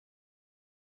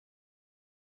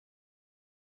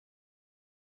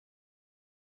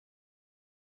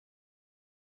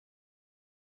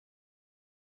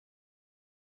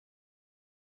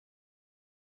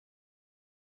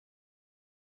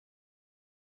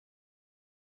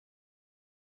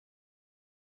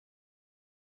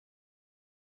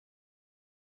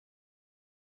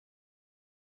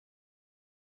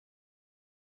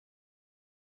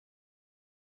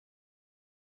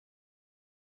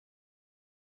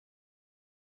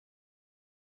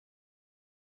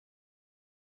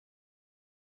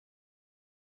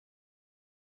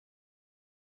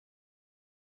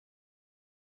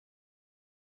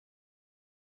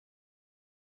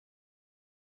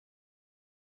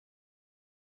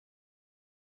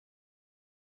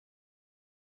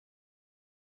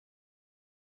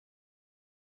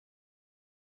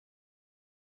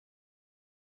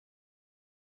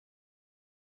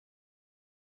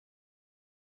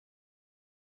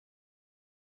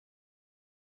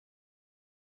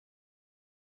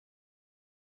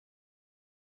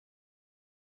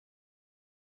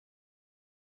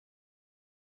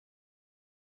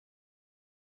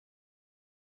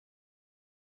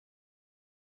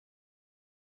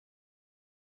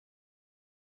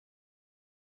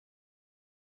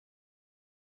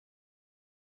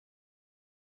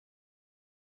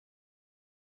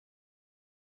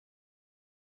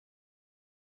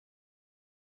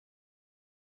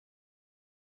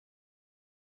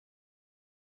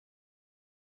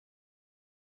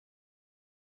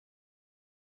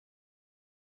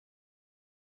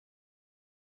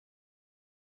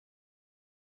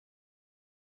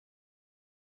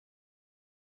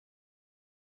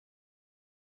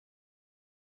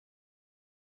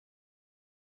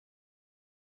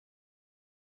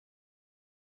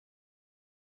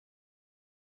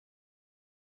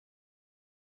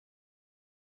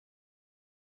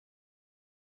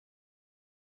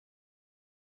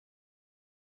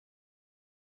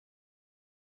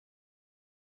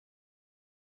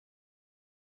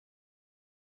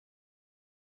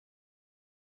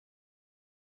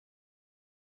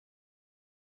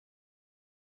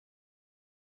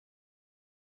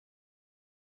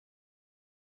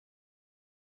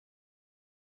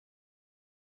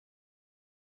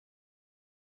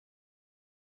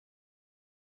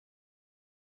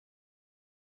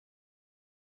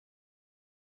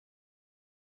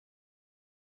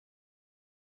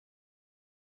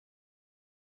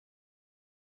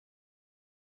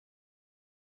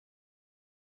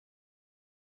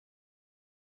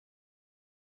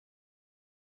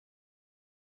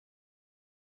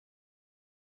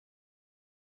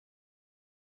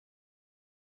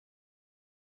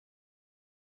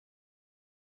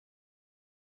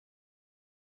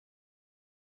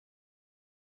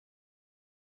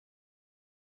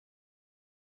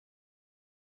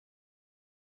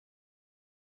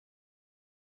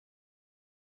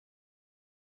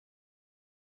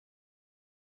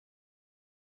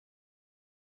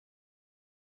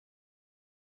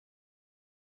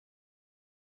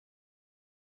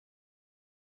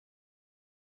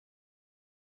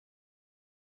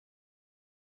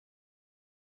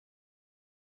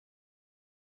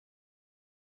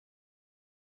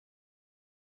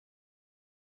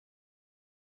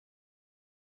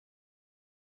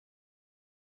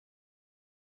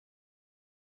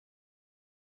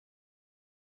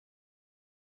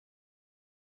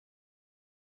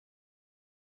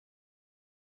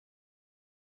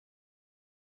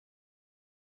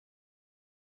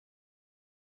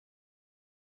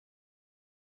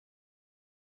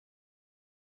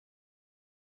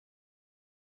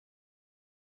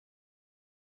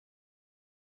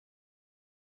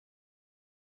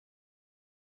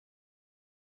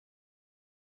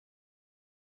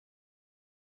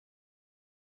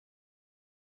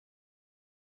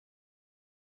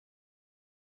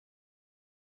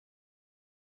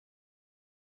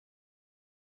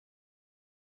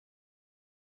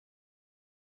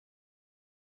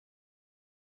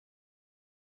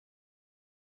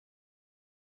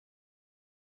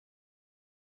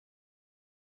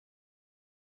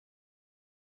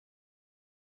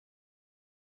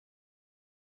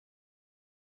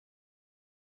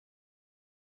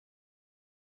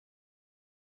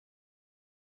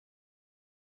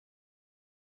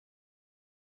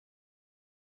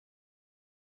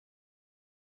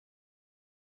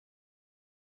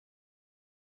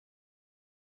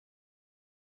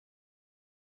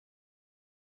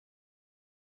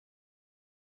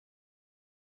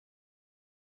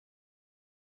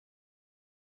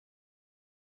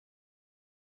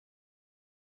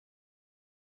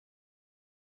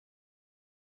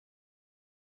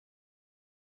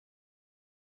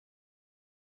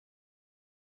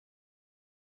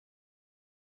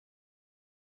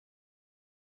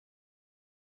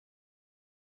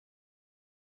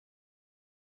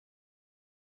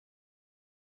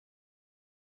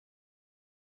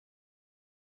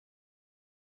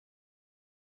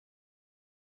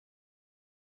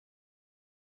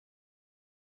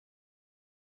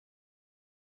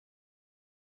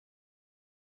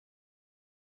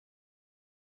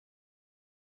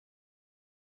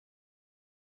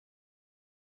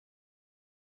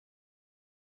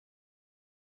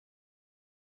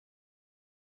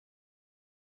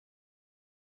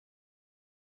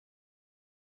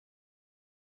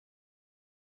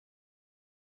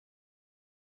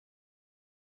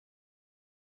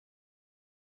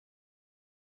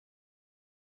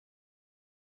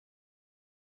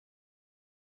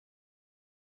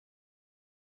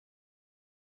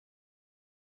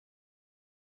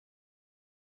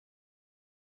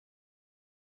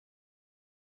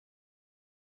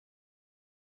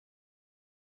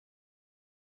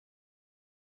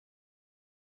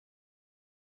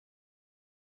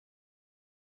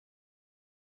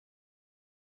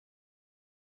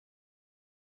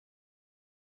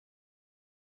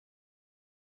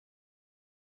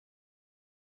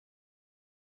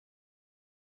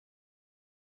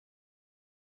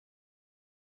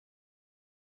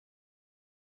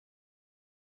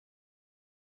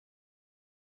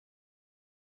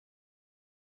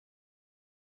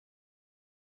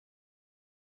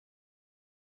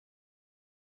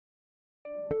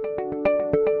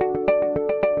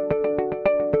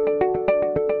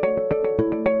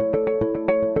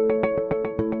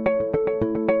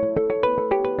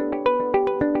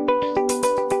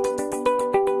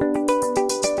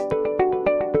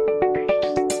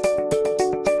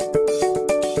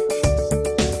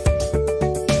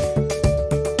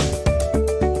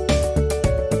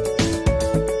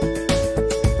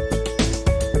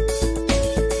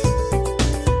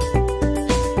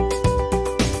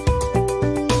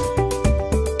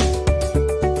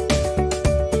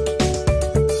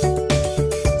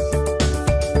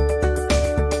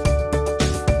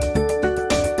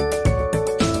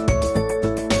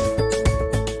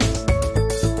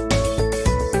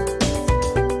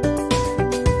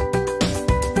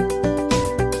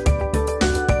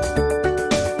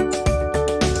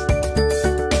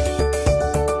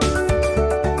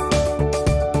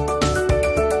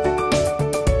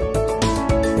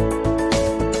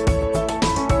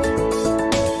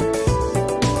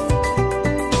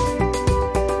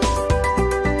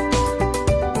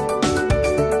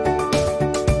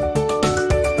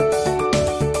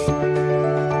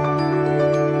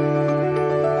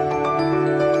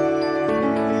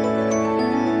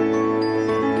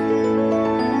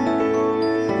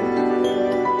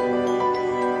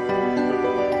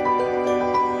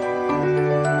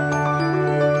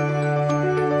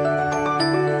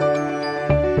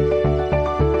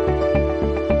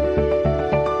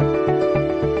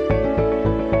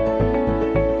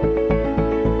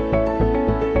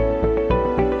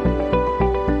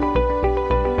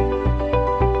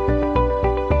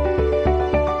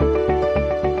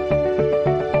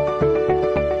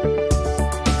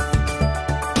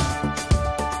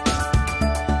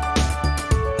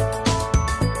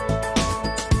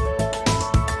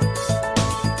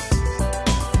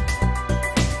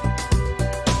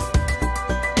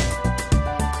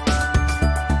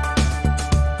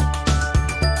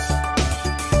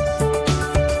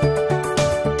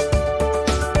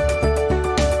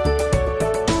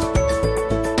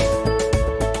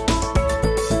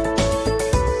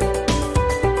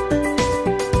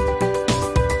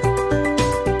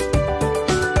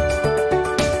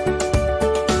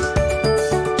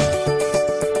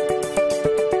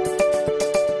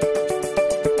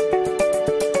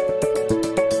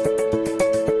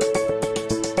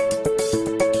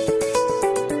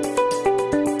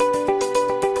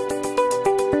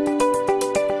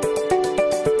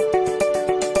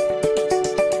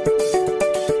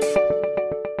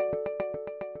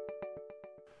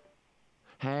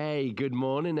Good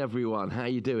morning, everyone. How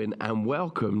you doing? And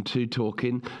welcome to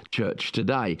Talking Church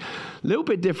today. A little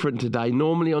bit different today.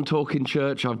 Normally on Talking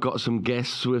Church, I've got some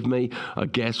guests with me,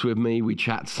 we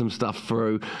chat some stuff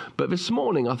through. But this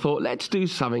morning, I thought, let's do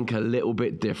something a little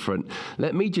bit different.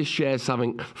 Let me just share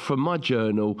something from my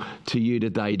journal to you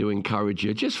today to encourage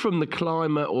you, just from the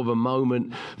climate or the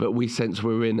moment that we sense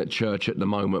we're in at church at the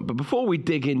moment. But before we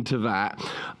dig into that,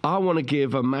 I want to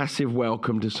give a massive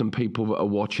welcome to some people that are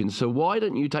watching. So why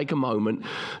don't you take a moment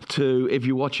to, if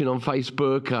you're watching on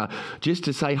Facebook, just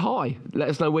to say hi. Let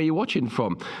us know where you're watching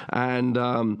from. And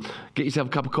get yourself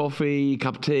a cup of coffee,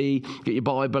 cup of tea, get your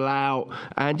Bible out,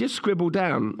 and just scribble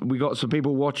down. We got some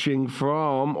people watching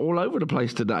from all over the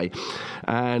place today.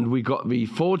 And we got the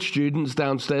Ford students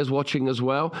downstairs watching as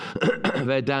well.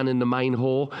 They're down in the main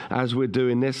hall as we're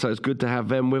doing this, so it's good to have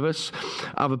them with us.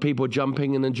 Other people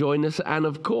jumping in and joining us. And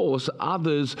of course,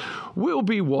 others will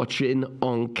be watching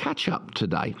on catch-up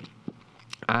today.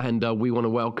 And we want to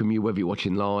welcome you whether you're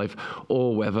watching live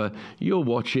or whether you're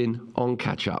watching on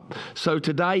catch-up. So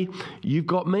today, you've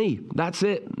got me. That's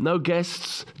it. No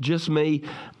guests, just me.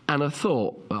 And a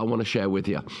thought I want to share with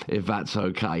you, if that's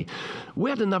okay. We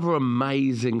had another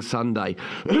amazing Sunday.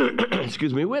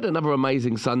 Excuse me. We had another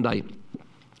amazing Sunday.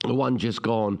 The one just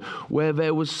gone, where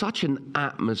there was such an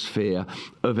atmosphere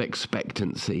of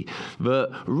expectancy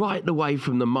that right away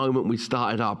from the moment we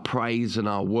started our praise and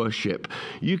our worship,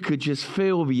 you could just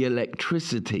feel the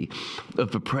electricity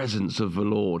of the presence of the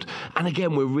Lord. And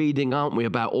again, we're reading, aren't we,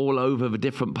 about all over the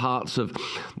different parts of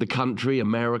the country,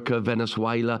 America,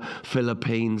 Venezuela,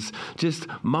 Philippines, just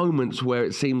moments where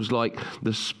it seems like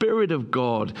the Spirit of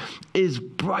God is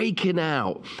breaking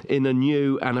out in a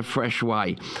new and a fresh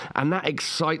way. And that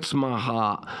excites my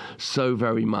heart so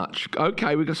very much.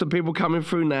 Okay, we've got some people coming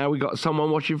through now. We've got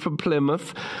someone watching from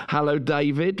Plymouth. Hello,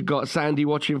 David. Got Sandy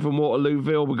watching from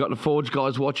Waterlooville. We've got the Forge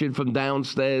guys watching from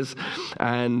downstairs.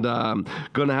 And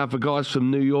going to have the guys from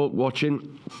New York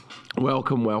watching.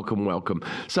 Welcome, welcome, welcome.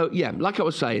 So, yeah, like I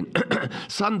was saying,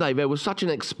 Sunday there was such an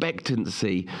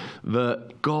expectancy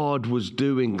that God was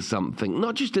doing something,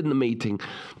 not just in the meeting,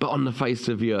 but on the face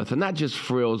of the earth. And that just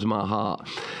thrills my heart.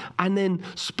 And then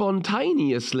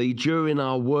spontaneously during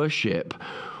our worship,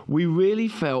 we really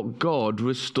felt God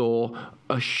restore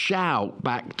a shout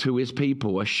back to his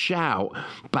people, a shout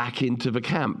back into the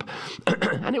camp.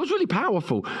 And it was really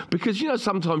powerful because, you know,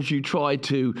 sometimes you try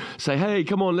to say, hey,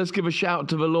 come on, let's give a shout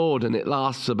to the Lord. And it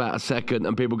lasts about a second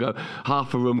and people go,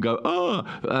 half a room go,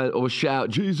 or shout,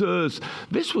 Jesus.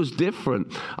 This was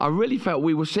different. I really felt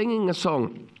we were singing a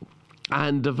song.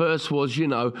 And the verse was, you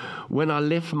know, when I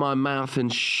lift my mouth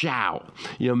and shout,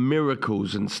 you know,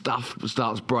 miracles and stuff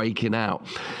starts breaking out.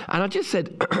 And I just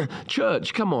said,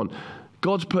 church, come on.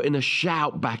 God's putting a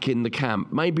shout back in the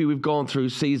camp. Maybe we've gone through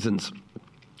seasons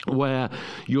where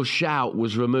your shout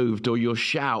was removed or your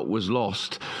shout was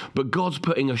lost. But God's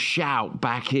putting a shout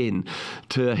back in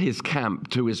to his camp,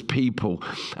 to his people.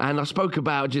 And I spoke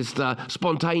about just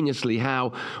spontaneously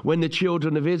how when the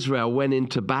children of Israel went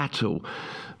into battle,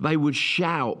 they would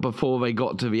shout before they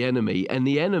got to the enemy, and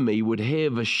the enemy would hear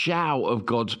the shout of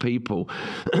God's people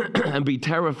and be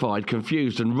terrified,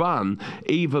 confused, and run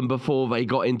even before they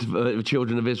got into the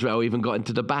children of Israel even got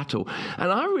into the battle.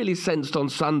 And I really sensed on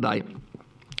Sunday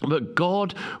that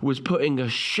God was putting a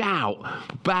shout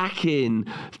back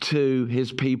in to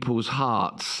his people's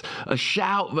hearts, a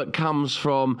shout that comes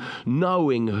from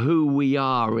knowing who we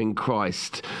are in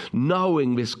Christ,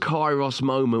 knowing this Kairos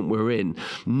moment we're in,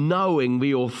 knowing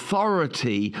the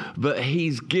authority that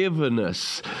he's given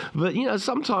us. But, you know,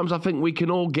 sometimes I think we can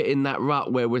all get in that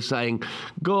rut where we're saying,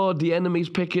 God, the enemy's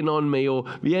picking on me, or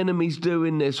the enemy's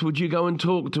doing this. Would you go and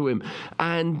talk to him?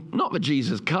 And not that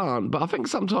Jesus can't, but I think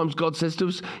sometimes God says to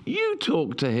us, you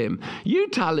talk to him. You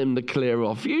tell him to clear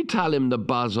off. You tell him to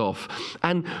buzz off.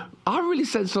 And I really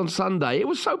sensed on Sunday, it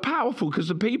was so powerful because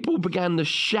the people began to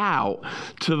shout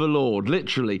to the Lord,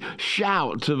 literally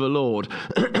shout to the Lord.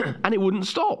 And it wouldn't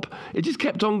stop. It just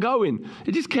kept on going.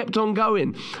 It just kept on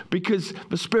going because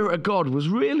the Spirit of God was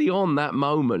really on that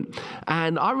moment.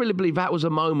 And I really believe that was a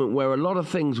moment where a lot of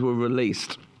things were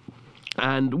released.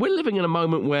 And we're living in a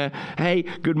moment where, hey,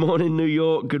 good morning, New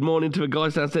York. Good morning to the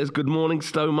guys downstairs. Good morning,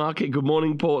 Stowmarket. Good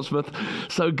morning, Portsmouth.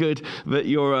 So good that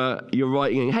you're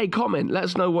writing in. Hey, comment. Let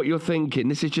us know what you're thinking.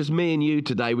 This is just me and you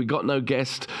today. We got no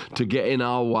guest to get in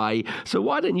our way. So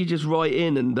why don't you just write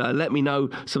in and let me know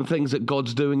some things that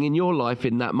God's doing in your life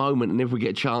in that moment. And if we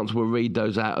get a chance, we'll read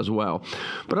those out as well.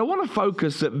 But I want to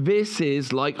focus that this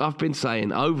is, like I've been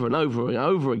saying over and over and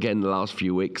over again the last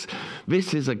few weeks,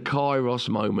 this is a Kairos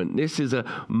moment. This is a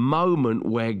moment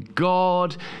where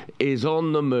God is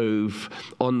on the move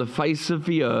on the face of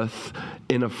the earth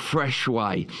in a fresh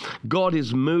way. God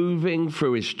is moving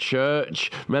through his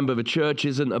church. Remember, the church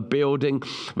isn't a building.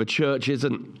 The church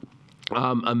isn't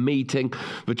a meeting.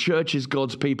 The church is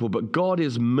God's people, but God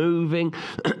is moving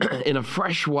in a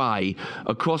fresh way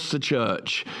across the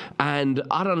church. And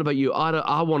I don't know about you,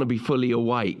 I want to be fully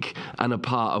awake and a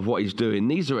part of what he's doing.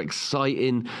 These are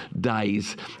exciting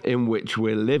days in which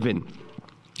we're living.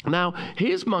 Now,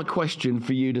 here's my question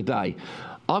for you today.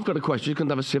 I've got a question. You can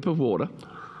have a sip of water.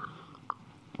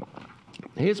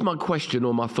 Here's my question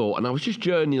or my thought, and I was just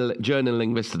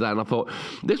journaling this today, and I thought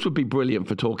this would be brilliant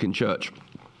for Talking Church.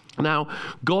 Now,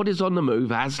 God is on the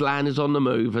move. Aslan is on the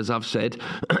move, as I've said.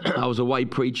 I was away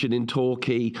preaching in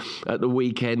Torquay at the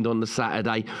weekend on the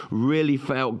Saturday. Really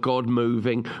felt God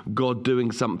moving, God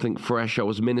doing something fresh. I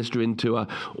was ministering to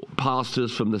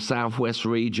pastors from the southwest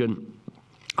region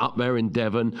up there in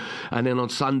Devon. And then on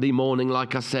Sunday morning,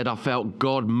 like I said, I felt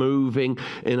God moving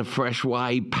in a fresh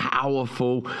way,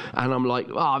 powerful. And I'm like,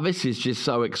 this is just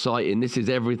so exciting. This is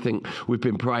everything we've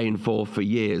been praying for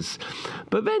years.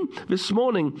 But then this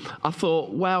morning, I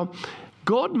thought, well,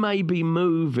 God may be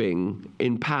moving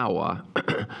in power,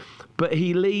 but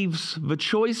he leaves the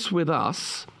choice with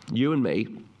us, you and me,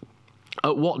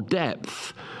 at what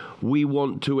depth we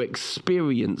want to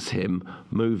experience him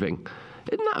moving.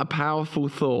 Isn't that a powerful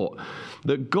thought?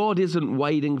 That God isn't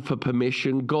waiting for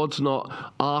permission. God's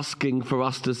not asking for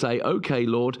us to say, okay,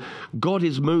 Lord. God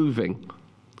is moving.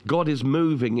 God is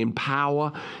moving in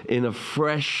power in a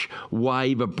fresh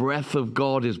way. The breath of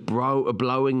God is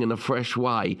blowing in a fresh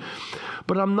way.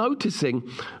 But I'm noticing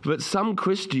that some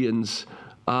Christians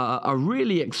are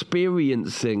really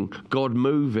experiencing God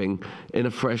moving in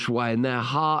a fresh way, and their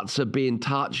hearts are being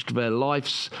touched, their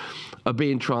lives are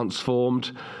being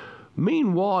transformed.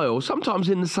 Meanwhile, sometimes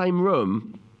in the same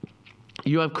room,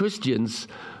 you have Christians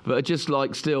that are just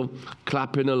like still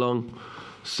clapping along,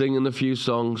 singing a few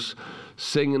songs,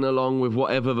 singing along with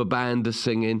whatever the band are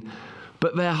singing,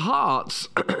 but their hearts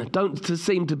don't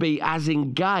seem to be as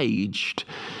engaged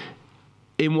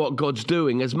in what God's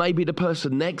doing as maybe the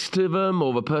person next to them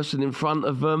or the person in front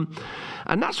of them.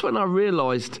 And that's when I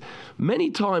realized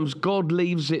many times God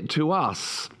leaves it to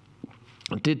us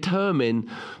determine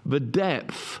the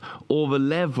depth or the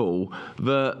level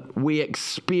that we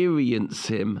experience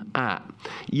him at.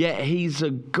 Yet he's a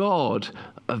God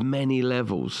of many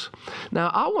levels. Now,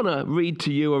 I want to read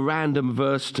to you a random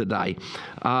verse today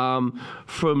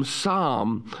from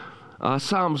Psalms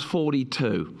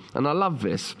 42. And I love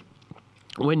this.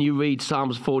 When you read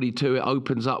Psalms 42, it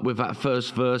opens up with that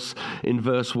first verse in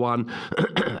verse 1.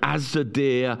 As the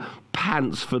deer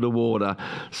pants for the water,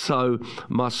 so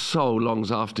my soul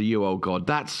longs after you, O God.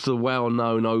 That's the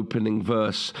well-known opening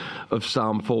verse of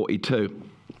Psalm 42.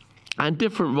 And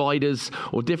different writers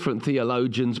or different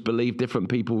theologians believe different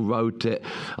people wrote it.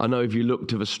 I know if you look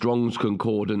to the Strong's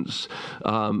Concordance,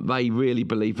 they really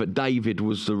believe that David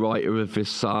was the writer of this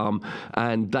psalm.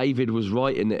 And David was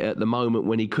writing it at the moment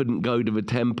when he couldn't go to the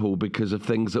temple because of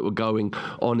things that were going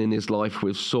on in his life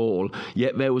with Saul.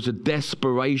 Yet there was a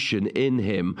desperation in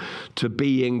him to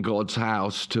be in God's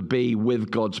house, to be with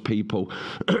God's people.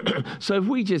 So if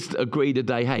we just agree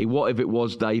today, hey, what if it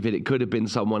was David? It could have been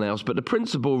someone else. But the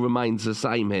principle remains the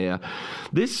same here.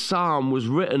 This psalm was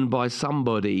written by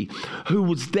somebody who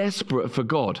was desperate for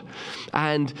God.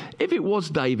 And if it was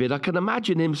David, I can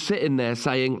imagine him sitting there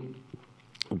saying,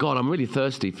 God, I'm really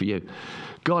thirsty for you.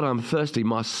 God, I'm thirsty.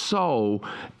 My soul,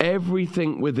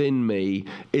 everything within me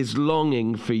is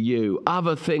longing for you.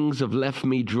 Other things have left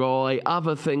me dry.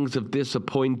 Other things have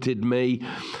disappointed me.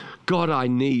 God, I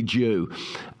need you.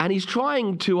 And he's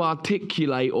trying to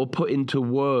articulate or put into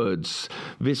words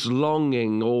this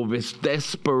longing or this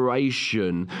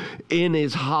desperation in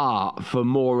his heart for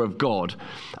more of God.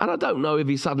 And I don't know if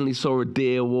he suddenly saw a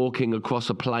deer walking across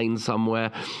a plain somewhere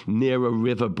near a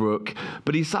river brook,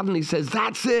 but he suddenly says,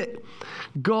 that's it.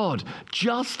 God,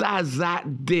 just as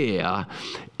that deer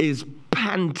is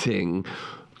panting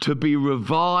to be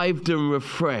revived and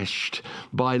refreshed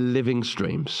by living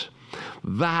streams,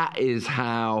 that is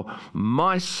how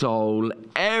my soul,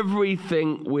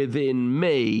 everything within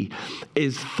me,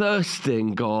 is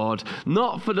thirsting, God,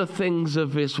 not for the things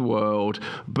of this world,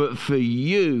 but for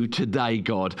you today,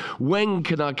 God. When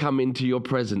can I come into your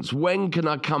presence? When can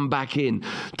I come back in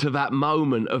to that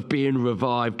moment of being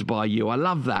revived by you? I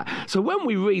love that. So when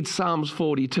we read Psalms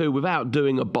 42 without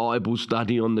doing a Bible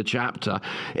study on the chapter,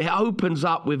 it opens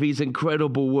up with these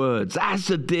incredible words.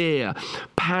 As a deer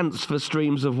pants for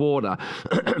streams of water,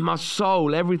 my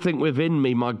soul, everything within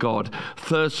me, my God,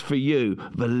 thirsts for you,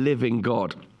 the living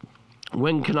God.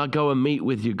 When can I go and meet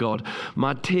with you, God?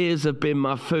 My tears have been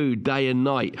my food day and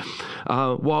night.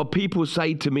 While people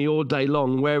say to me all day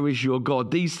long, where is your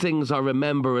God? These things I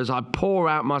remember as I pour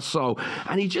out my soul.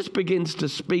 And he just begins to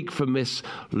speak from this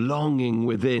longing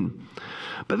within.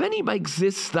 But then he makes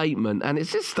this statement, and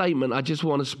it's this statement I just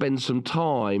want to spend some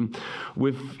time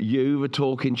with you, the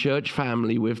Talking Church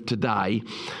family, with today.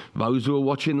 Those who are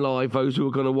watching live, those who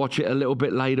are going to watch it a little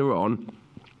bit later on.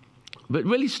 But it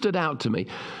really stood out to me.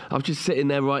 I was just sitting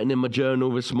there writing in my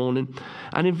journal this morning.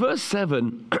 And in verse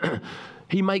 7,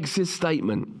 he makes this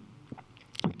statement.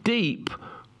 Deep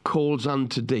calls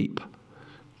unto deep.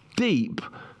 Deep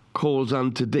calls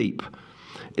unto deep.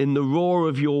 In the roar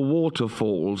of your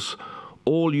waterfalls,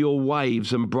 all your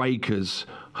waves and breakers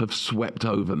have swept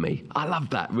over me. I love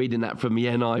that, reading that from the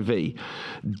NIV.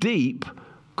 Deep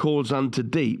calls unto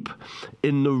deep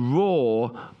in the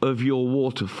roar of your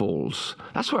waterfalls.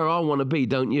 That's where I want to be,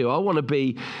 don't you? I want to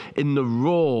be in the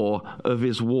roar of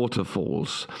his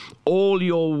waterfalls. All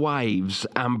your waves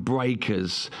and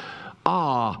breakers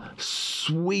are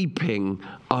sweeping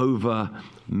over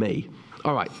me.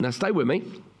 All right, now stay with me.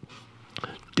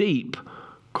 Deep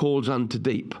calls unto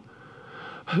deep.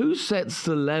 Who sets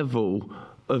the level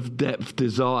of depth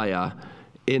desire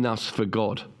in us for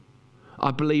God?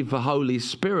 I believe the Holy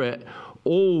Spirit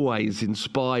always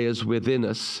inspires within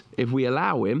us if we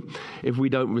allow him, if we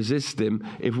don't resist him,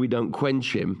 if we don't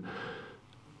quench him.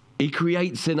 He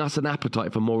creates in us an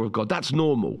appetite for more of God. That's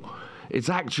normal. It's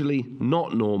actually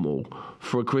not normal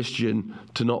for a Christian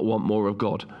to not want more of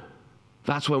God.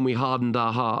 That's when we hardened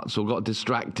our hearts or got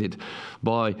distracted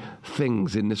by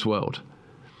things in this world.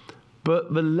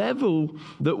 But the level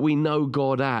that we know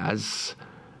God as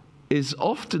is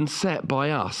often set by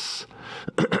us.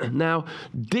 Now,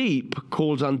 deep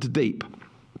calls unto deep.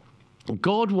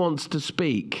 God wants to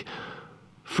speak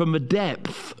from the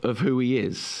depth of who he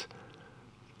is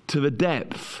to the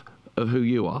depth of who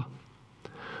you are.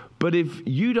 But if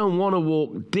you don't want to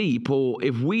walk deep, or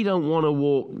if we don't want to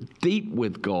walk deep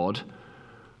with God,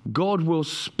 God will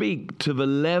speak to the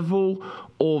level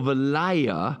or the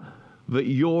layer that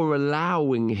you're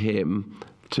allowing him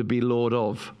to be Lord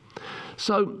of.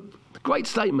 So, great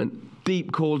statement.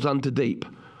 Deep calls unto deep.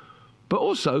 But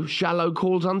also, shallow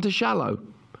calls unto shallow.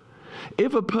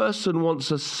 If a person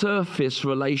wants a surface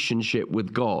relationship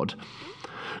with God,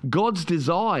 God's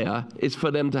desire is for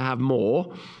them to have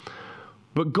more,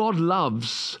 but God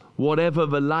loves whatever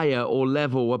the layer or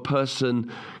level a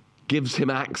person gives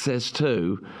him access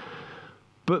to.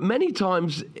 But many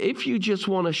times, if you just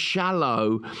want a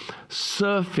shallow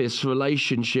surface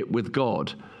relationship with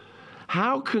God,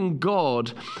 how can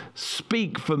God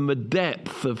speak from the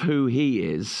depth of who he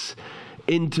is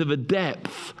into the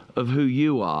depth of who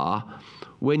you are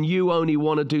when you only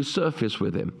want to do surface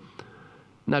with him?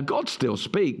 Now, God still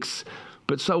speaks,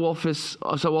 but so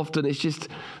often it's just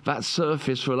that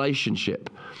surface relationship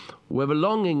where the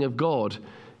longing of God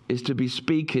is to be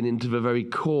speaking into the very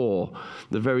core,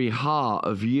 the very heart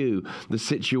of you, the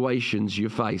situations you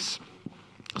face.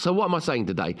 So what am I saying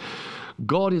today?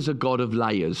 God is a God of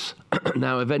layers.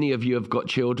 Now, if any of you have got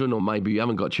children, or maybe you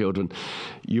haven't got children,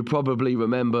 you probably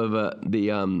remember that the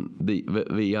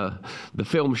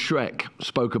film Shrek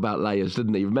spoke about layers,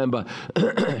 didn't he? Remember,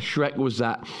 Shrek was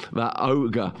that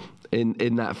ogre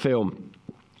in that film.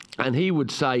 And he would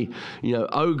say, you know,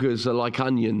 ogres are like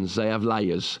onions, they have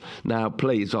layers. Now,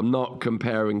 please, I'm not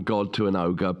comparing God to an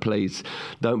ogre. Please,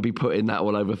 don't be putting that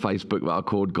all over Facebook that I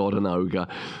called God an ogre.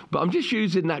 But I'm just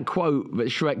using that quote that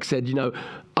Shrek said, you know,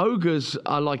 ogres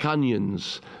are like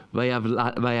onions. They have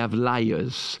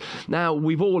layers. Now,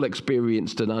 we've all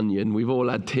experienced an onion. We've all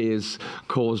had tears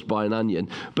caused by an onion.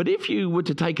 But if you were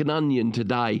to take an onion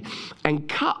today and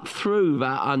cut through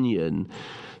that onion,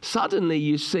 suddenly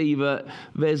you see that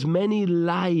there's many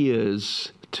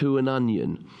layers to an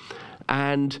onion.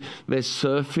 And there's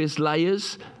surface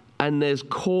layers and there's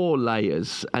core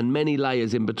layers and many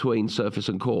layers in between surface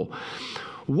and core.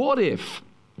 What if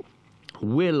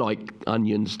we're like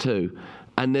onions too,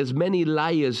 and there's many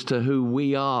layers to who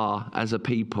we are as a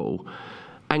people,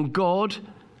 and God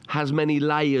has many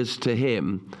layers to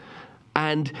him,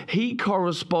 and he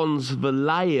corresponds the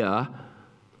layer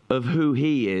of who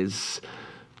he is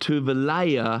to the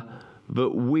layer that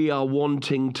we are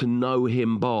wanting to know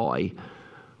him by.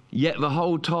 Yet the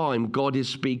whole time God is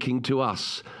speaking to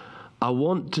us. I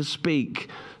want to speak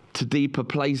to deeper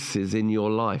places in your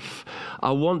life.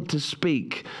 I want to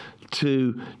speak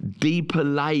to deeper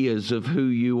layers of who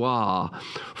you are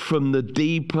from the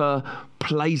deeper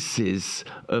places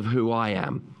of who I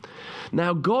am.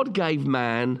 Now, God gave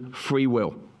man free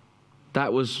will.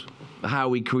 That was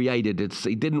how he created it.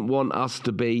 He didn't want us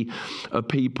to be a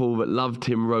people that loved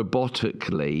him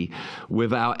robotically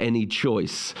without any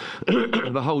choice.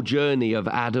 The whole journey of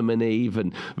Adam and Eve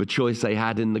and the choice they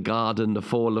had in the garden, the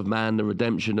fall of man, the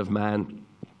redemption of man,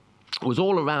 was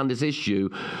all around this issue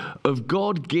of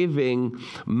God giving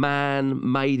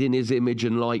man made in his image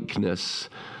and likeness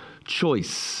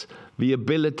choice, the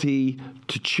ability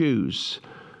to choose.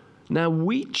 Now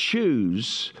we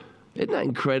choose. Isn't that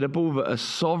incredible that a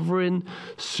sovereign,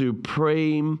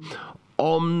 supreme,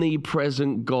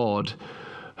 omnipresent God,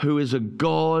 who is a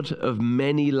God of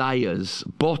many layers,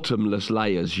 bottomless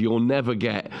layers, you'll never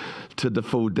get to the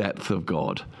full depth of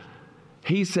God.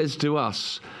 He says to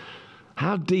us,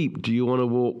 how deep do you want to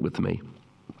walk with me?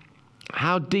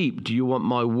 How deep do you want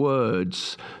my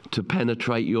words to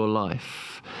penetrate your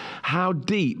life? How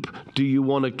deep do you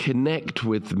want to connect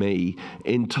with me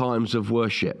in times of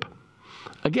worship?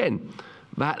 Again,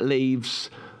 that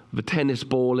leaves the tennis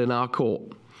ball in our court.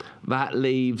 That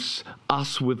leaves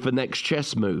us with the next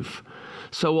chess move.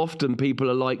 So often people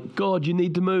are like, God, you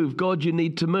need to move. God, you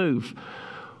need to move.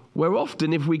 Where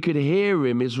often if we could hear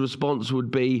him, his response would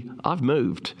be, I've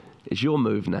moved. It's your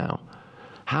move now.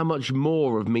 How much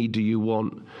more of me do you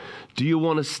want? Do you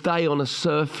want to stay on a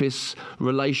surface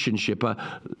relationship,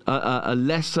 a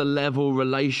lesser level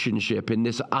relationship in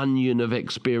this onion of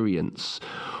experience?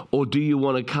 Or do you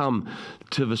want to come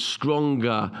to the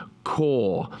stronger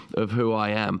core of who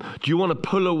I am? Do you want to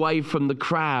pull away from the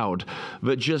crowd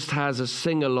that just has a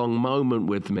sing-along moment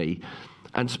with me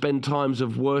and spend times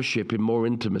of worship in more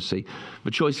intimacy?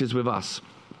 The choice is with us.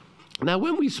 Now,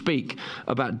 when we speak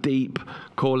about deep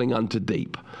calling unto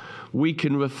deep, we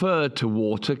can refer to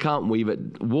water, can't we?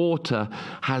 That water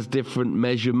has different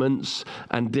measurements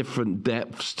and different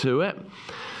depths to it.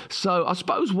 So I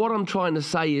suppose what I'm trying to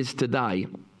say is today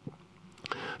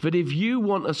that if you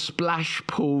want a splash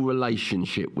pool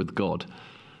relationship with God,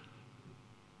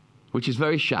 which is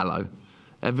very shallow,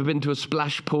 ever been to a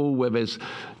splash pool where there's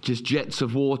just jets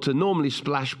of water? Normally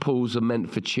splash pools are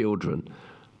meant for children,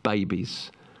 babies.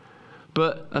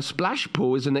 But a splash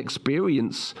pool is an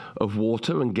experience of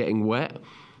water and getting wet,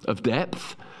 of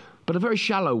depth, but a very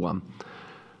shallow one.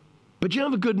 But you know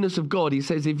the goodness of God? He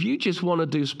says, if you just want to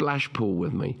do splash pool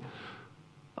with me,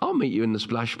 I'll meet you in the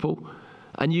splash pool.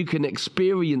 And you can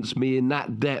experience me in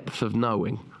that depth of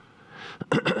knowing.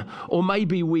 Or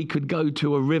maybe we could go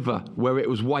to a river where it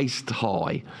was waist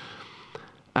high.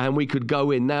 And we could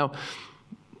go in. Now,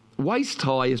 waist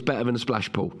high is better than a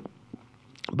splash pool.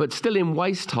 But still in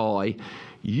waist high,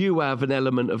 you have an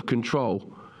element of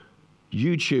control.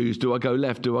 You choose, do I go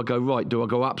left, do I go right, do I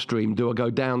go upstream, do I go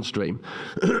downstream?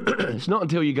 It's not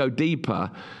until you go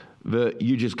deeper that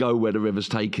you just go where the river's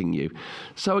taking you.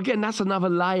 So again, that's another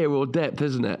layer or depth,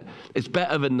 isn't it? It's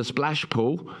better than the splash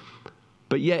pool,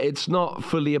 but yet it's not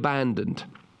fully abandoned.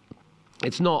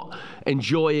 It's not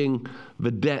enjoying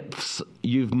the depths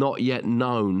you've not yet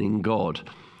known in God.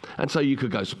 And so you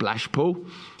could go splash pool.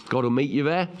 God will meet you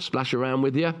there, splash around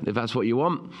with you, if that's what you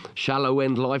want. Shallow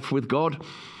end life with God.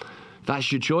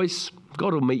 That's your choice.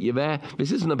 God will meet you there.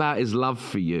 This isn't about his love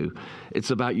for you.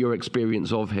 It's about your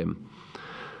experience of him.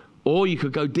 Or you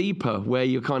could go deeper, where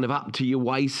you're kind of up to your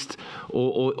waist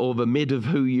or the mid of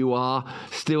who you are,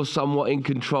 still somewhat in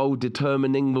control,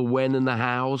 determining the when and the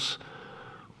hows.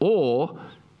 Or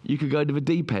you could go to the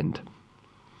deep end.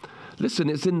 Listen,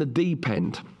 it's in the deep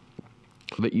end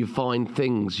that you find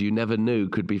things you never knew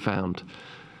could be found.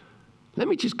 Let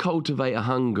me just cultivate a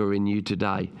hunger in you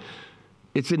today.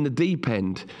 It's in the deep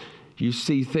end you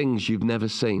see things you've never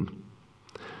seen.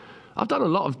 I've done a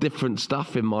lot of different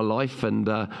stuff in my life and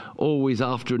always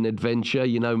after an adventure.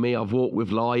 You know me, I've walked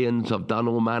with lions, I've done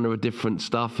all manner of different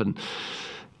stuff. And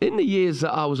in the years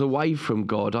that I was away from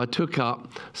God, I took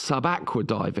up sub-aqua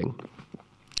diving.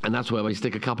 And that's where they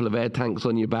stick a couple of air tanks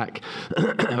on your back,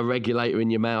 a regulator in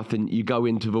your mouth, and you go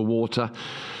into the water.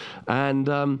 And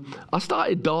I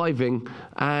started diving,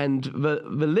 and the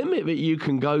limit that you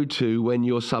can go to when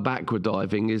you're sub-aqua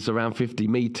diving is around 50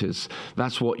 meters.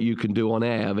 That's what you can do on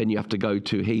air. Then you have to go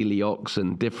to heliox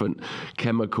and different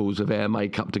chemicals of air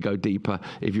makeup to go deeper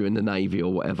if you're in the Navy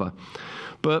or whatever.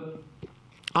 But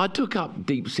I took up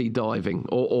deep sea diving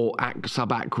or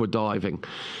sub-aqua diving,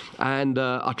 and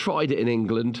I tried it in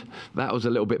England. That was a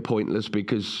little bit pointless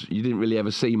because you didn't really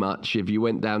ever see much if you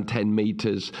went down 10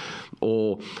 meters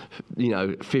or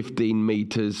 15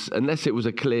 meters. Unless it was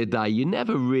a clear day, you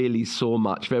never really saw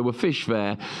much. There were fish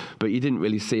there, but you didn't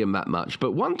really see them that much.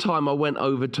 But one time I went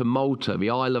over to Malta,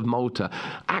 the Isle of Malta,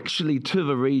 actually to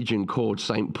the region called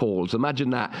St. Paul's.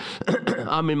 Imagine that.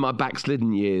 I'm in my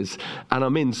backslidden years and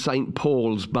I'm in St.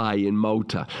 Paul's Paul's Bay in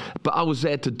Malta. But I was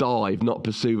there to dive, not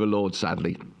pursue the Lord,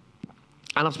 sadly.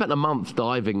 And I spent a month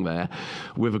diving there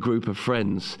with a group of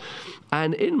friends.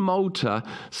 And in Malta,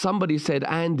 somebody said,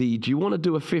 Andy, do you want to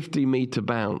do a 50-meter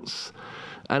bounce?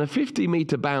 And a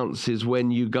 50-meter bounce is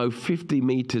when you go 50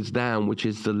 meters down, which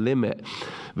is the limit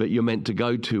that you're meant to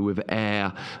go to with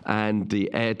air and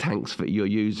the air tanks that you're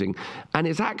using. And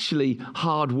it's actually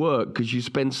hard work because you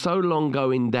spend so long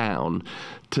going down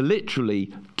to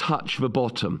literally touch the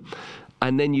bottom.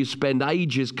 And then you spend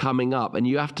ages coming up, and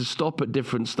you have to stop at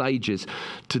different stages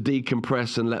to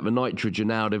decompress and let the nitrogen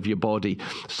out of your body.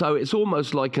 So it's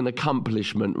almost like an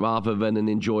accomplishment rather than an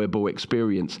enjoyable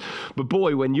experience. But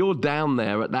boy, when you're down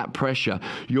there at that pressure,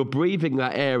 you're breathing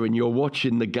that air and you're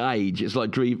watching the gauge. It's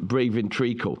like breathing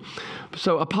treacle.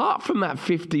 So apart from that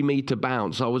 50-meter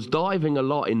bounce, I was diving a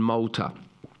lot in Malta.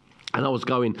 And I was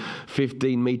going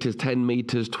 15 meters, 10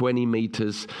 meters, 20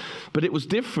 meters. But it was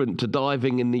different to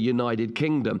diving in the United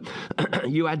Kingdom.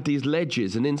 You had these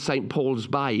ledges, and in St. Paul's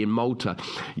Bay in Malta,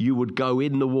 you would go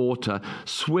in the water,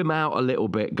 swim out a little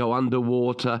bit, go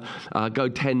underwater, go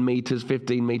 10 meters,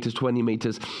 15 meters, 20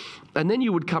 meters. And then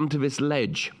you would come to this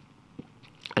ledge.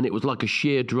 And it was like a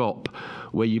sheer drop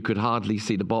where you could hardly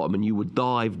see the bottom, and you would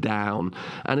dive down.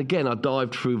 And again, I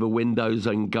dived through the windows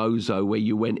in Gozo, where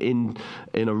you went in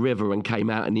a river and came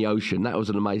out in the ocean. That was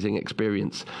an amazing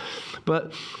experience.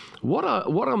 But what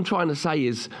I'm trying to say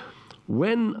is,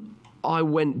 when I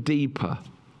went deeper,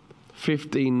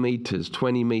 15 meters,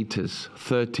 20 meters,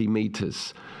 30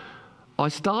 meters, I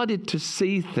started to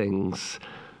see things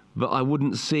that I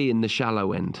wouldn't see in the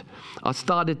shallow end. I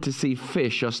started to see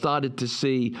fish. I started to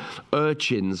see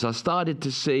urchins. I started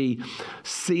to see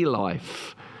sea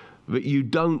life that you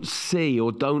don't see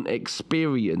or don't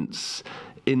experience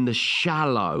in the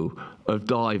shallow of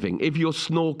diving. If you're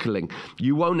snorkeling,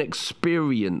 you won't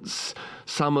experience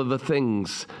some of the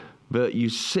things that you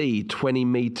see 20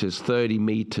 meters, 30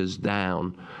 meters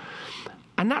down.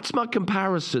 And that's my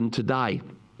comparison today.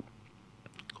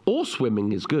 All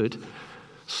swimming is good.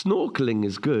 Snorkeling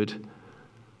is good,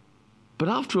 but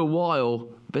after a while,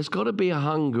 there's got to be a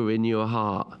hunger in your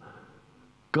heart.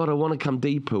 God, I want to come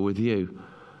deeper with you.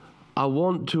 I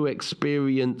want to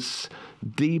experience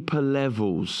deeper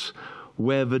levels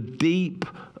where the deep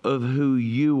of who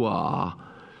you are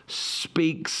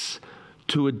speaks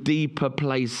to a deeper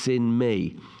place in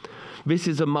me. This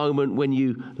is a moment when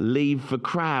you leave the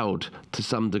crowd to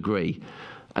some degree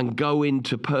and go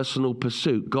into personal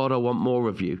pursuit. God, I want more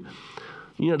of you.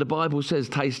 You know, the Bible says,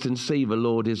 taste and see the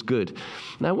Lord is good.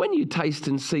 Now, when you taste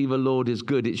and see the Lord is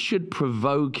good, it should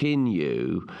provoke in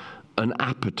you an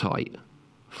appetite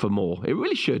for more. It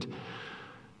really should.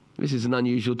 This is an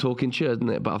unusual talk in church, isn't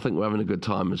it? But I think we're having a good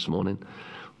time this morning.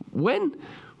 When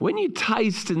you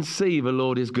taste and see the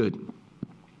Lord is good,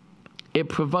 it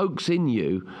provokes in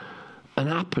you an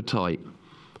appetite,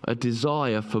 a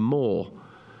desire for more.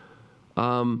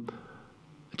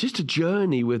 Just a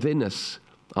journey within us.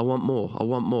 I want more. I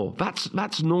want more.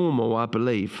 That's normal, I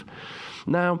believe.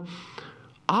 Now,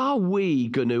 are we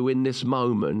going to, in this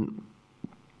moment,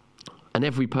 and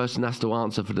every person has to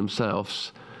answer for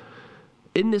themselves,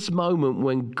 in this moment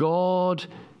when God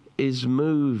is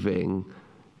moving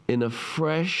in a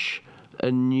fresh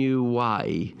and new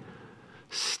way,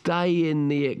 stay in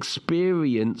the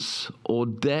experience or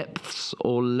depths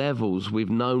or levels we've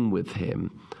known with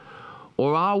him?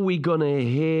 Or are we going to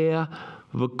hear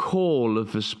the call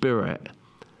of the Spirit,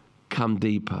 come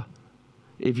deeper?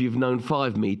 If you've known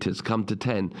 5 meters, come to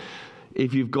 10.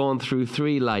 If you've gone through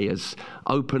 3 layers,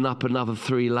 open up another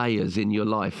 3 layers in your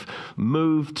life.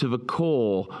 Move to the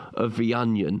core of the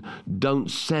onion. Don't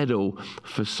settle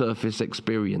for surface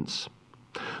experience.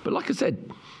 But like I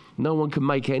said, no one can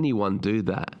make anyone do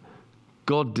that.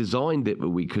 God designed it, but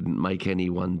we couldn't make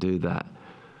anyone do that.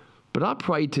 But I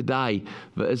pray today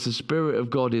that as the Spirit of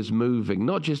God is moving,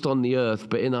 not just on the earth,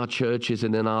 but in our churches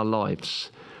and in our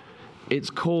lives, it's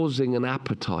causing an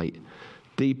appetite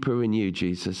deeper in you,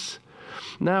 Jesus.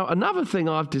 Now, another thing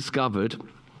I've discovered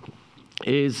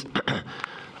is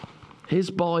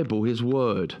his Bible, his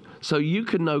word. So you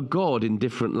can know God in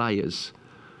different layers.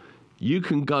 You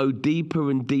can go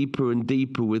deeper and deeper and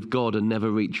deeper with God and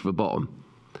never reach the bottom.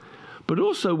 But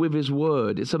also with his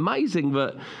word. It's amazing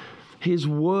that his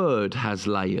word has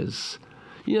layers.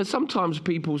 You know, sometimes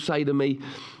people say to me,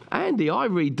 Andy, I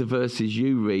read the verses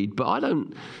you read, but I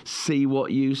don't see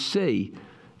what you see.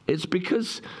 It's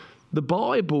because the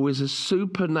Bible is a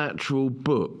supernatural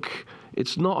book.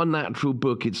 It's not a natural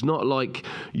book. It's not like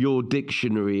your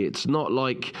dictionary. It's not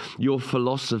like your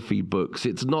philosophy books.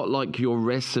 It's not like your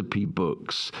recipe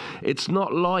books. It's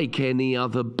not like any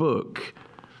other book.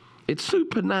 It's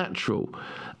supernatural.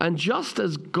 And just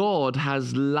as God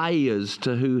has layers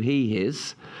to who he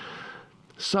is,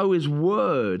 so his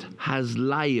word has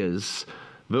layers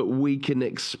that we can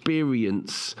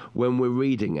experience when we're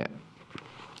reading it.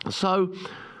 So,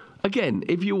 again,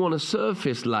 if you want a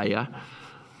surface layer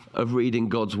of reading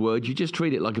God's word, you just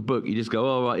treat it like a book. You just go,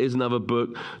 all right, here's another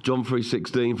book, John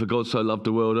 3:16, for God so loved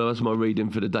the world. Oh, that's my reading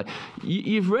for the day.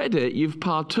 You've read it, you've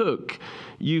partook,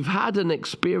 you've had an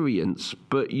experience,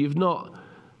 but you've not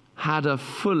had a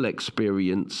full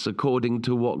experience according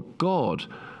to what God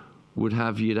would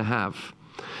have you to have.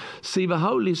 See, the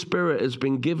Holy Spirit has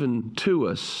been given to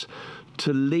us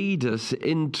to lead us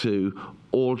into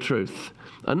all truth.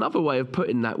 Another way of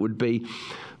putting that would be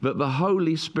that the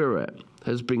Holy Spirit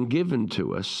has been given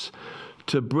to us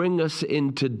to bring us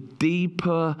into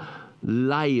deeper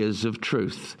layers of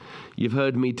truth. You've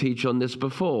heard me teach on this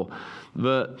before,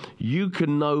 that you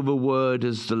can know the word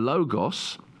as the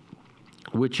Logos,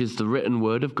 which is the written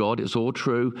word of God. It's all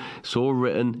true, it's all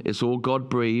written, it's all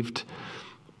God-breathed.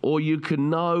 Or you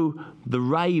can know the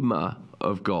Rhema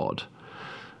of God.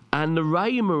 And the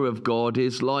Rhema of God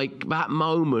is like that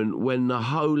moment when the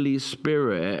Holy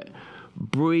Spirit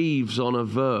breathes on a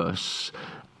verse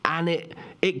and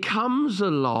it comes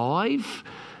alive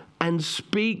and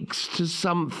speaks to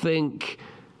something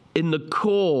in the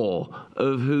core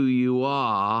of who you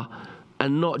are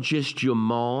and not just your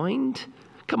mind.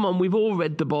 Come on, we've all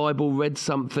read the Bible, read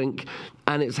something,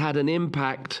 and it's had an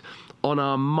impact on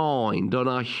our mind, on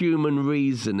our human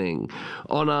reasoning,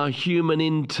 on our human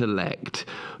intellect,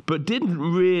 but didn't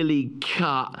really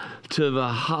cut to the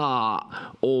heart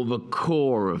or the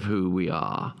core of who we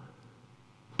are.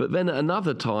 But then at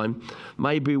another time,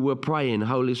 maybe we're praying,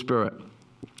 Holy Spirit,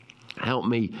 help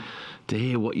me to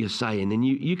hear what you're saying. And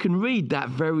you can read that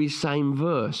very same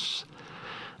verse.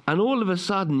 And all of a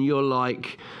sudden you're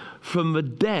like, from the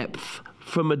depth,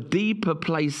 from a deeper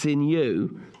place in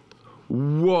you,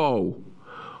 whoa,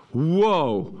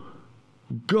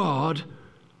 God,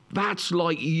 that's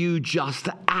like you just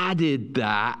added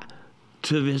that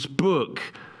to this book.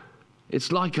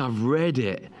 It's like I've read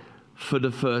it for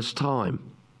the first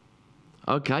time.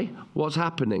 Okay, what's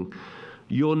happening?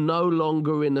 You're no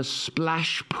longer in a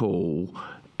splash pool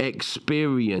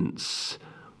experience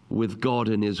with God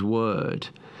and his word.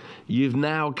 You've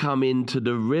now come into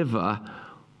the river,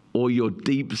 or you're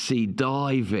deep sea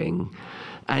diving,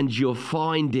 and you're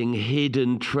finding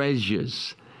hidden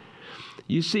treasures.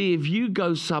 You see, if you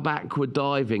go sub-aqua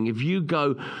diving, if you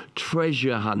go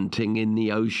treasure hunting in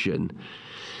the ocean,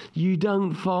 you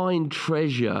don't find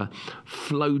treasure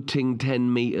floating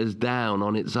 10 meters down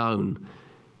on its own.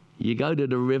 You go to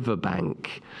the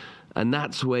riverbank, and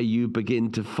that's where you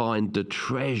begin to find the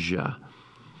treasure.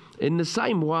 In the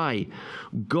same way,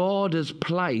 God has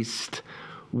placed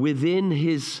within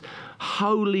his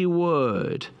holy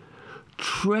word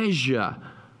treasure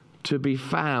to be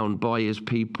found by his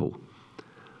people.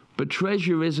 But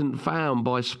treasure isn't found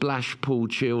by splash pool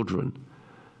children.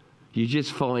 You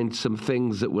just find some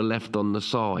things that were left on the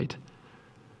side.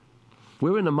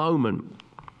 We're in a moment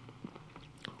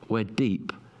where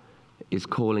deep is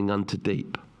calling unto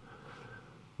deep.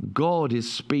 God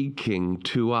is speaking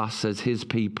to us as his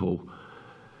people.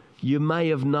 You may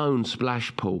have known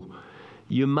splash pool.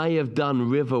 You may have done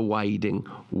river wading,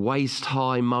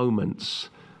 waist-high moments.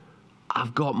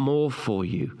 I've got more for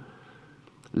you.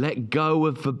 Let go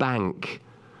of the bank.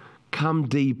 Come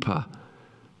deeper.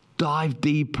 Dive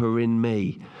deeper in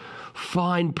me.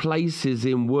 Find places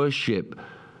in worship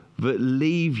that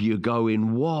leave you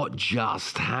going, what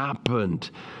just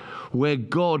happened? Where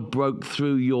God broke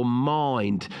through your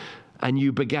mind and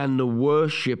you began to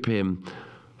worship him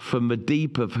from the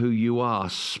deep of who you are.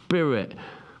 Spirit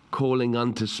calling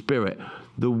unto spirit.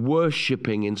 The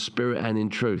worshiping in spirit and in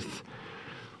truth.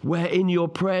 Where in your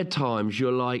prayer times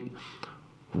you're like,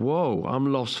 whoa,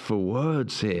 I'm lost for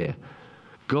words here.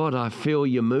 God, I feel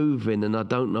you moving and I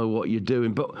don't know what you're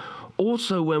doing. But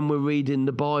also when we're reading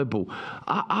the Bible,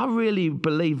 I really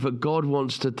believe that God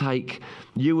wants to take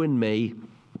you and me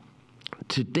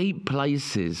to deep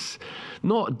places,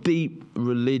 not deep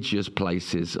religious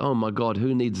places. Oh my God,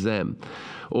 who needs them?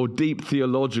 Or deep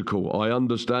theological. I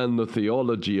understand the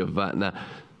theology of that now.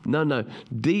 No,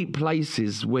 deep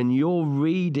places when you're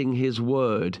reading his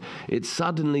word, it's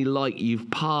suddenly like you've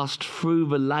passed through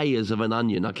the layers of an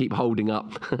onion. I keep holding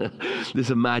up this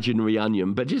imaginary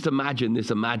onion, but just imagine this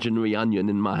imaginary onion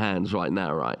in my hands right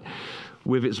now, right?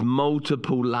 With its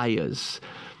multiple layers.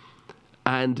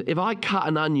 And if I cut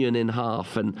an onion in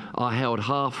half and I held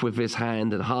half with this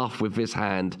hand and half with this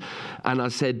hand, and I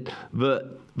said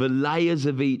that the layers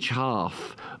of each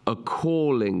half a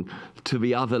calling to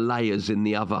the other layers in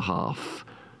the other half.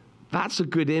 That's a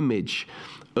good image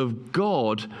of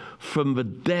God from the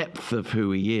depth of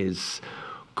who he is,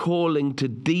 calling to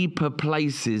deeper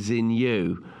places in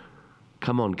you.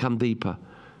 Come on, come deeper.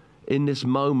 In this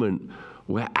moment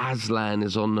where Aslan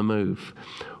is on the move,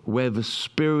 where the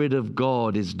Spirit of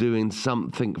God is doing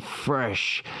something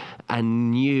fresh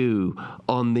and new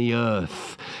on the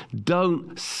earth.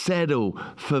 Don't settle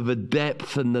for the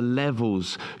depth and the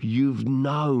levels you've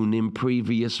known in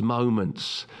previous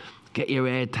moments. Get your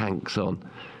air tanks on.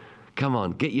 Come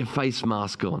on, get your face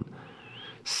mask on.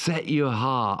 Set your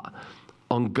heart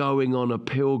on going on a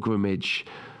pilgrimage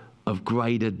of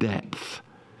greater depth.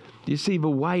 You see, the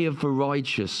way of the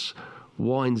righteous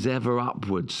winds ever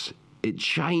upwards. It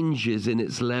changes in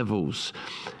its levels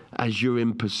as you're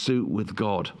in pursuit with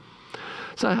God.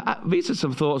 So these are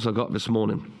some thoughts I got this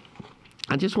morning.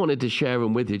 I just wanted to share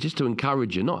them with you, just to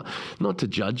encourage you, not to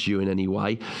judge you in any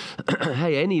way.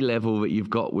 Hey, any level that you've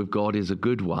got with God is a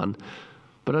good one.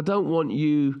 But I don't want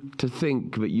you to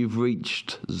think that you've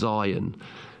reached Zion,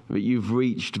 that you've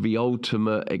reached the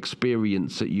ultimate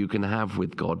experience that you can have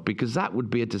with God, because that would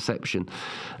be a deception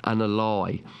and a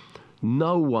lie.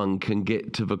 No one can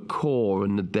get to the core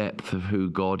and the depth of who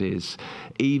God is,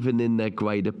 even in their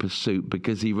greater pursuit,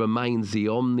 because he remains the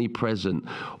omnipresent,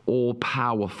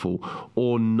 all-powerful,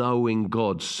 all-knowing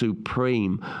God,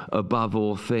 supreme above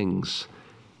all things.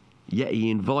 Yet he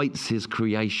invites his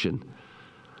creation.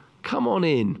 Come on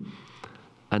in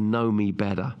and know me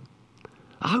better.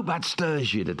 I hope that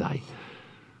stirs you today.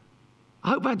 I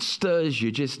hope that stirs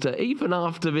you just to, even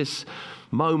after this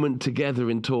moment together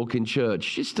in Talking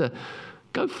Church, just to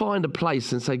go find a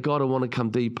place and say, God, I want to come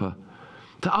deeper.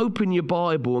 To open your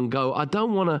Bible and go, I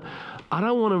don't want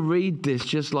to read this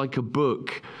just like a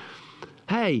book.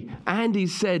 Hey, Andy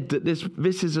said that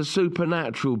this is a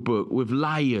supernatural book with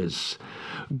layers.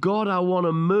 God, I want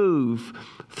to move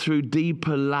through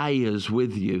deeper layers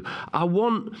with you. I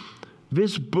want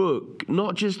this book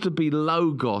not just to be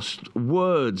logos,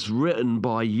 words written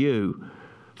by you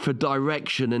for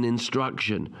direction and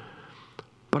instruction,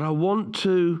 but I want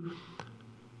to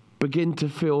begin to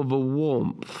feel the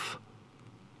warmth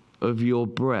of your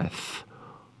breath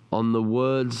on the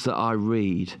words that I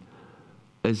read,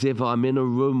 as if I'm in a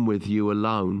room with you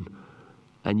alone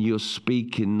and you're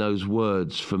speaking those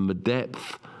words from the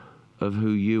depth of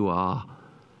who you are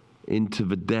into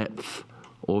the depth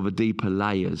or the deeper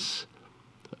layers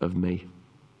of me.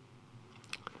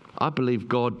 I believe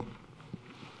God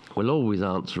will always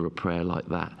answer a prayer like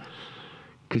that,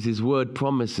 because his word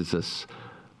promises us,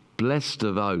 blessed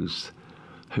are those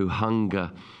who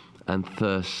hunger and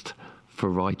thirst for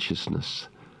righteousness.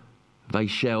 They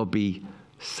shall be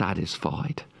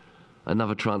satisfied.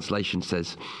 Another translation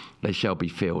says, they shall be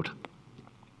filled.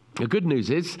 The good news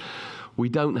is, we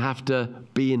don't have to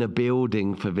be in a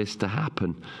building for this to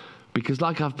happen. Because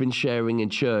like I've been sharing in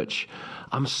church,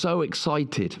 I'm so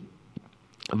excited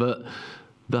that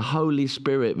the Holy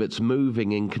Spirit that's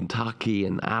moving in Kentucky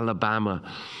and Alabama,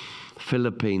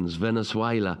 Philippines,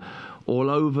 Venezuela, all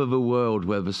over the world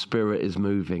where the Spirit is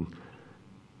moving,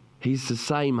 he's the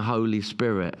same Holy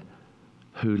Spirit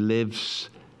who lives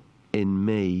in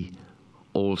me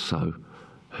also,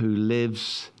 who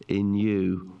lives in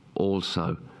you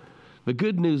also. The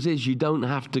good news is you don't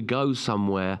have to go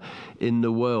somewhere in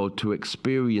the world to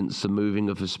experience the moving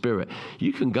of the Spirit.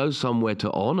 You can go somewhere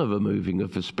to honor the moving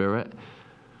of the Spirit,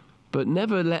 but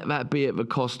never let that be at the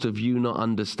cost of you not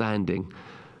understanding.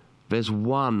 There's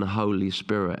one Holy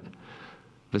Spirit.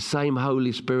 The same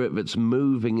Holy Spirit that's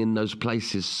moving in those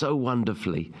places so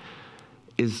wonderfully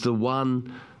is the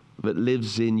one that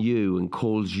lives in you and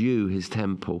calls you his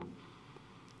temple.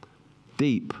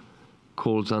 Deep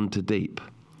calls unto deep.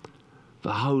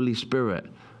 The Holy Spirit,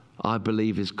 I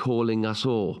believe, is calling us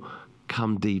all,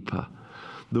 come deeper.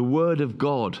 The Word of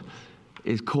God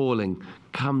is calling,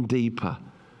 come deeper.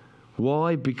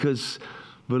 Why? Because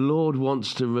the Lord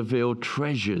wants to reveal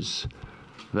treasures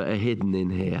that are hidden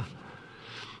in here.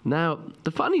 Now,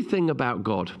 the funny thing about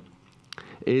God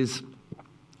is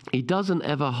he doesn't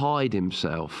ever hide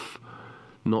himself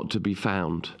not to be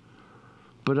found.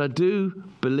 But I do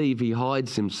believe he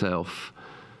hides himself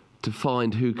to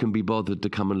find who can be bothered to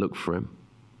come and look for him.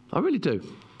 I really do.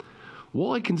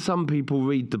 Why can some people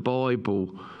read the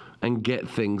Bible and get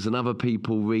things and other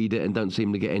people read it and don't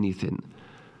seem to get anything?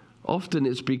 Often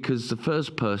it's because the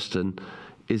first person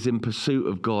is in pursuit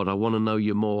of God. I want to know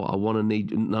you more. I want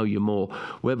to know you more.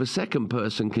 Where the second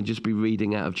person can just be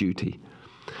reading out of duty.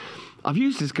 I've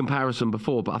used this comparison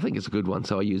before, but I think it's a good one,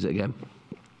 so I'll use it again.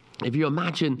 If you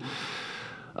imagine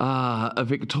a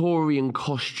Victorian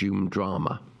costume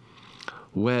drama,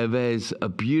 where there's a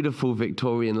beautiful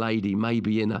Victorian lady,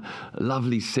 maybe in a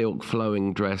lovely silk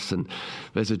flowing dress, and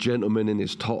there's a gentleman in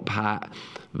his top hat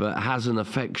that has an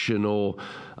affection or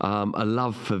a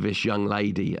love for this young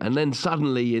lady. And then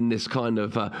suddenly, in this kind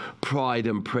of Pride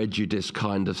and Prejudice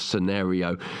kind of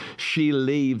scenario, she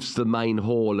leaves the main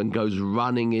hall and goes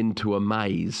running into a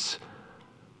maze,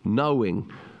 knowing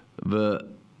that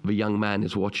the young man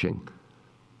is watching.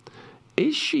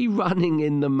 Is she running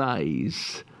in the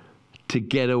maze to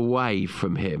get away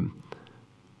from him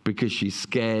because she's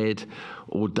scared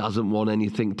or doesn't want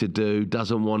anything to do,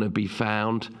 doesn't want to be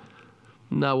found?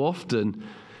 No, often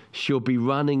she'll be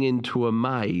running into a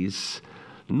maze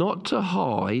not to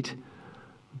hide,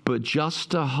 but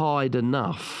just to hide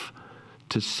enough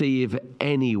to see if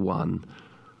anyone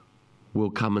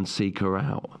will come and seek her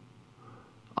out.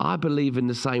 I believe in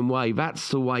the same way. That's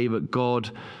the way that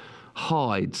God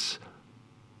hides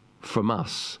from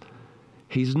us.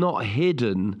 He's not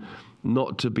hidden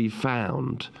not to be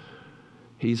found.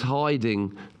 He's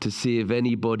hiding to see if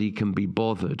anybody can be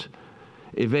bothered,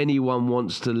 if anyone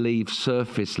wants to leave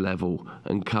surface level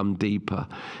and come deeper,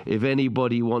 if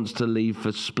anybody wants to leave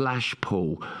the splash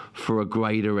pool for a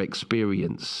greater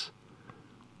experience.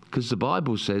 Because the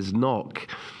Bible says, knock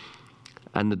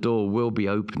and the door will be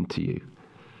open to you.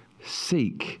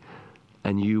 Seek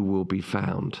and you will be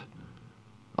found.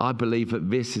 I believe that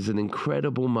this is an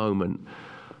incredible moment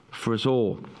for us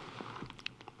all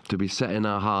to be setting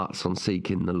our hearts on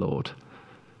seeking the Lord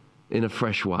in a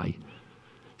fresh way.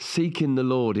 Seeking the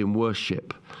Lord in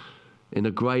worship in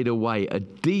a greater way, a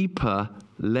deeper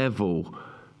level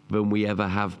than we ever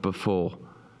have before.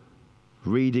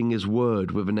 Reading His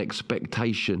Word with an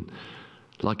expectation,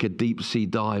 like a deep sea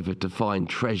diver to find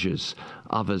treasures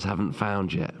others haven't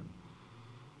found yet.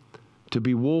 To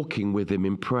be walking with Him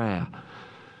in prayer,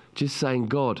 just saying,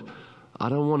 God, I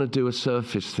don't want to do a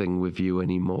surface thing with you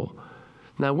anymore.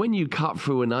 Now, when you cut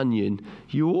through an onion,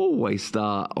 you always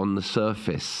start on the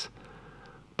surface,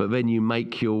 but then you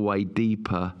make your way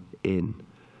deeper in.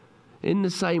 In the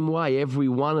same way, every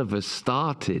one of us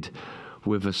started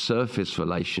with a surface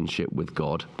relationship with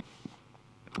God.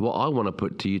 What I want to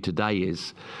put to you today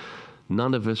is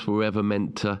none of us were ever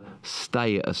meant to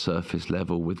stay at a surface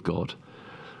level with God.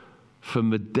 From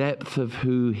the depth of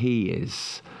who He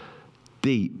is,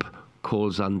 deep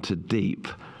calls unto deep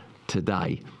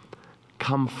today.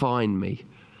 Come find me.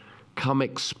 Come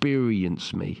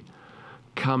experience me.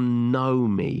 Come know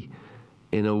me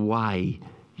in a way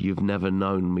you've never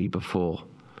known me before.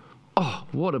 Oh,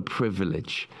 what a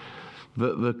privilege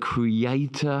that the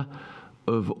Creator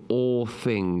of all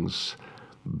things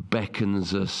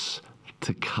beckons us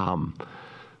to come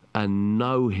and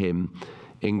know Him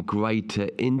in greater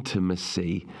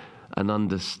intimacy and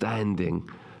understanding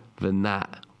than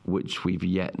that which we've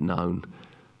yet known.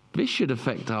 This should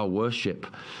affect our worship.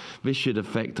 This should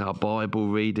affect our Bible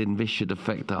reading. This should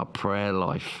affect our prayer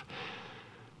life.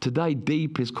 Today,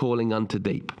 deep is calling unto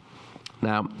deep.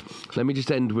 Now, let me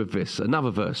just end with this, another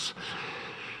verse.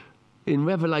 In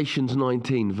Revelations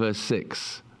 19, verse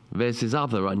 6, there's this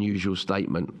other unusual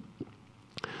statement,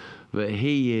 that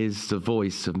He is the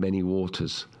voice of many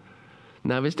waters.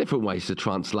 Now, there's different ways to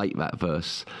translate that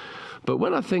verse, but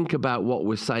when I think about what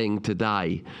we're saying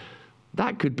today,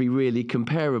 that could be really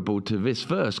comparable to this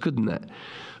verse, couldn't it?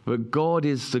 That God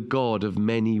is the God of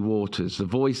many waters. The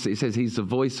voice, it says He's the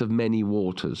voice of many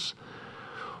waters.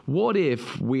 What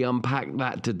if we unpack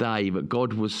that today, that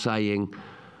God was saying,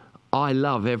 I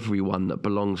love everyone that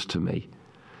belongs to me.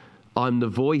 I'm the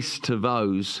voice to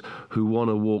those who want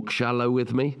to walk shallow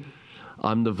with me.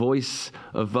 I'm the voice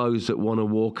of those that want to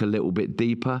walk a little bit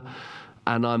deeper.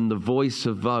 And I'm the voice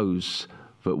of those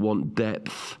that want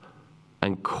depth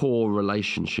and core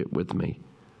relationship with me.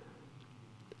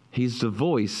 He's the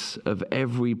voice of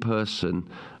every person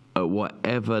at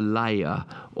whatever layer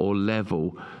or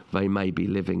level they may be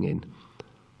living in.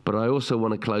 But I also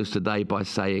want to close today by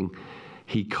saying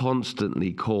He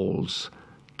constantly calls,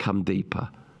 come deeper,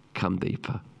 come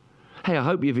deeper. Hey, I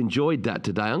hope you've enjoyed that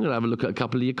today. I'm going to have a look at a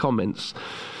couple of your comments.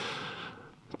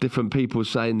 Different people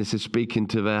saying this is speaking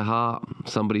to their heart.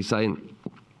 Somebody saying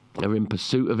they're in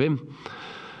pursuit of Him.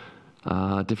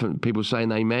 Different people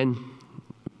saying amen.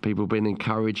 People being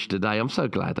encouraged today. I'm so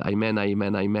glad. Amen,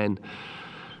 amen, amen.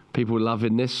 People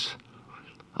loving this.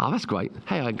 Oh, that's great.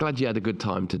 Hey, I'm glad you had a good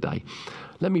time today.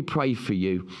 Let me pray for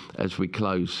you as we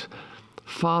close.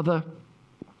 Father,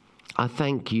 I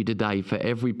thank you today for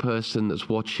every person that's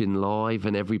watching live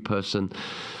and every person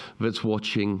that's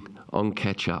watching on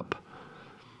catch up.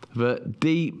 The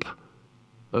deep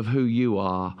of who you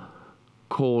are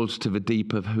calls to the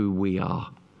deep of who we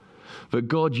are. But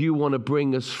God, you want to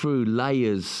bring us through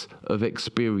layers of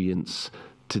experience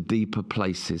to deeper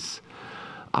places.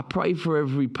 I pray for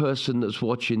every person that's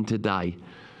watching today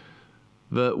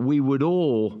that we would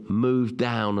all move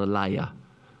down a layer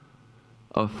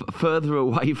of further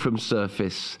away from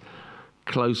surface,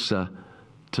 closer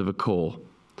to the core.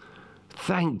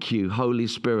 Thank you, Holy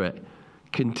Spirit.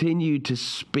 Continue to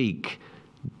speak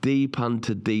deep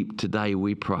unto deep today,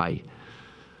 we pray.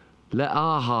 Let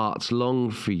our hearts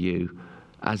long for you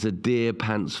as a deer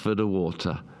pants for the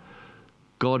water.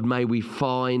 God, may we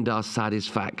find our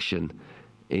satisfaction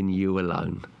in you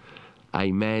alone.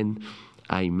 Amen,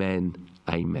 amen,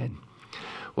 amen.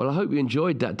 Well, I hope you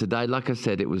enjoyed that today. Like I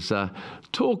said, it was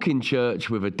Talking Church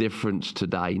with a difference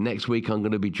today. Next week, I'm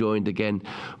going to be joined again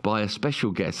by a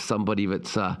special guest, somebody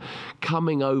that's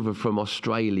coming over from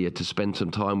Australia to spend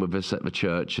some time with us at the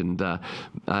church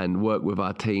and work with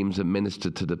our teams and minister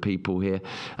to the people here.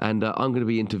 And I'm going to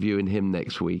be interviewing him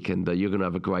next week, and you're going to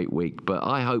have a great week. But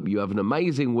I hope you have an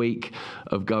amazing week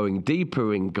of going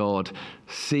deeper in God.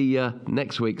 See you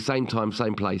next week, same time,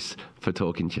 same place for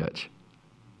Talking Church.